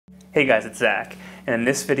Hey guys, it's Zach, and in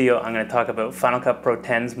this video I'm going to talk about Final Cut Pro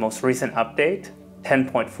X's most recent update,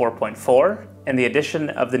 10.4.4, and the addition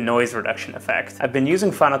of the noise reduction effect. I've been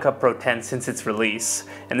using Final Cut Pro X since its release,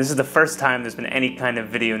 and this is the first time there's been any kind of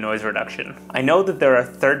video noise reduction. I know that there are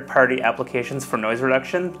third-party applications for noise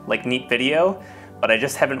reduction, like Neat Video, but I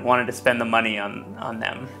just haven't wanted to spend the money on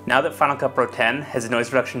them. Now that Final Cut Pro X has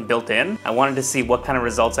noise reduction built in, I wanted to see what kind of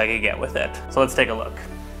results I could get with it. So let's take a look.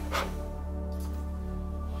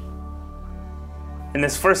 In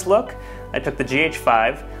this first look, I took the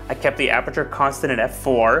GH5, I kept the aperture constant at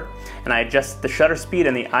f4, and I adjusted the shutter speed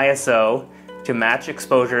and the ISO to match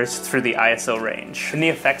exposures through the ISO range. In the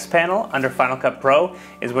effects panel under Final Cut Pro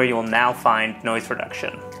is where you will now find noise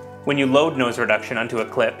reduction. When you load noise reduction onto a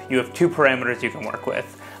clip, you have two parameters you can work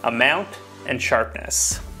with, amount and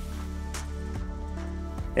sharpness.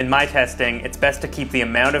 In my testing, it's best to keep the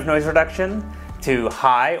amount of noise reduction to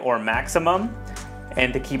high or maximum,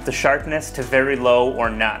 and to keep the sharpness to very low or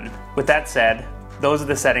none. With that said, those are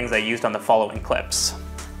the settings I used on the following clips.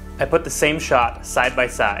 I put the same shot side by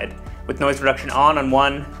side, with noise reduction on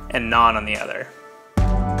one and none on the other.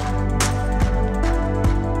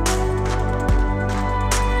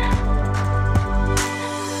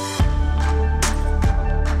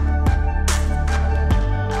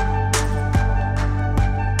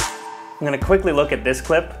 I'm going to quickly look at this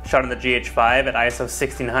clip, shot on the GH5 at ISO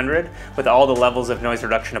 1600 with all the levels of noise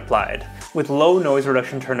reduction applied. With low noise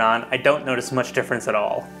reduction turned on, I don't notice much difference at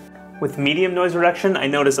all. With medium noise reduction, I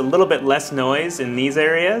notice a little bit less noise in these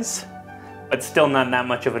areas, but still not that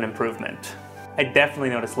much of an improvement. I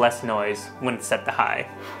definitely notice less noise when it's set to high.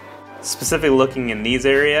 Specifically looking in these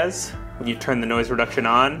areas, when you turn the noise reduction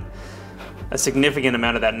on, a significant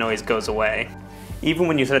amount of that noise goes away. Even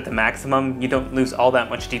when you set it to maximum, you don't lose all that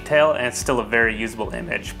much detail and it's still a very usable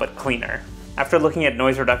image, but cleaner. After looking at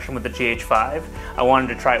noise reduction with the GH5, I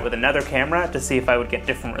wanted to try it with another camera to see if I would get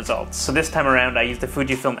different results. So this time around I used the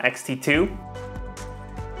Fujifilm X-T2.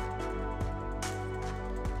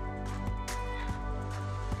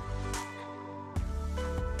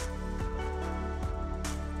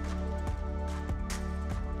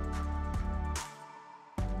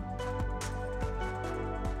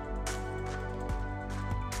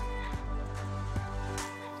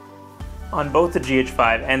 On both the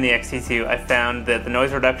GH5 and the X-T2, I found that the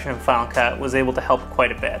noise reduction in Final Cut was able to help quite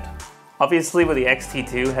a bit. Obviously with the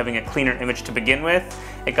X-T2 having a cleaner image to begin with,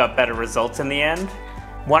 it got better results in the end.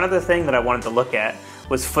 One other thing that I wanted to look at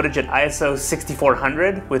was footage at ISO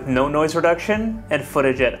 6400 with no noise reduction and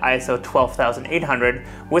footage at ISO 12800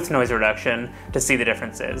 with noise reduction to see the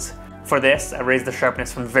differences. For this, I raised the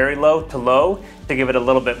sharpness from very low to low to give it a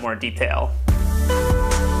little bit more detail.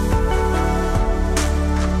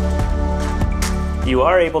 You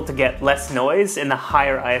are able to get less noise in the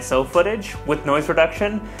higher ISO footage with noise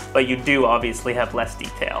reduction, but you do obviously have less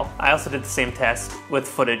detail. I also did the same test with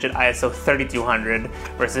footage at ISO 3200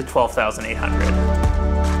 versus 12800.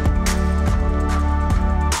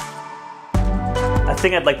 A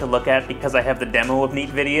thing I'd like to look at, because I have the demo of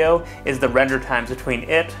Neat Video, is the render times between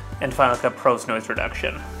it and Final Cut Pro's noise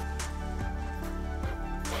reduction.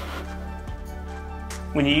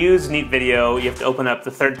 When you use Neat Video, you have to open up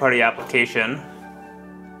the third-party application.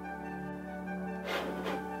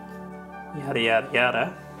 Yada yada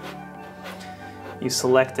yada. You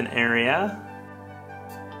select an area,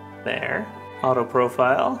 there, auto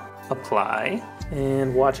profile, apply,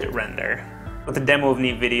 and watch it render. With the demo of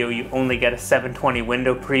Neat Video, you only get a 720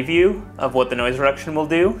 window preview of what the noise reduction will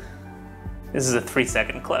do. This is a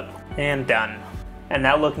 3-second clip, and done. And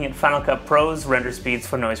now looking at Final Cut Pro's render speeds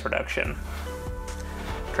for noise reduction.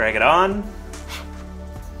 Drag it on,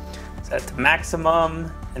 set it to maximum,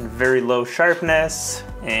 and very low sharpness,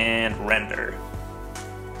 and render.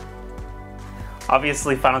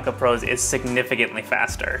 Obviously Final Cut Pro's is significantly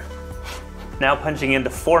faster. Now punching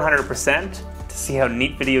into 400% to see how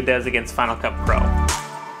Neat Video does against Final Cut Pro.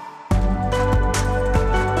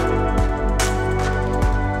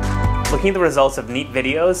 Looking at the results of Neat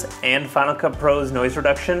Video's and Final Cut Pro's noise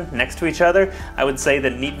reduction next to each other, I would say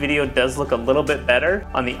that Neat Video does look a little bit better.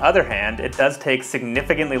 On the other hand, it does take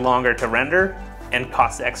significantly longer to render and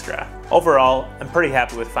costs extra. Overall, I'm pretty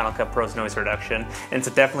happy with Final Cut Pro's noise reduction, and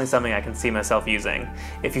it's definitely something I can see myself using.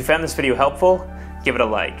 If you found this video helpful, give it a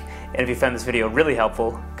like. And if you found this video really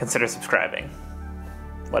helpful, consider subscribing.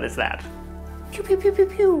 What is that? Pew pew pew pew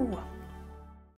pew!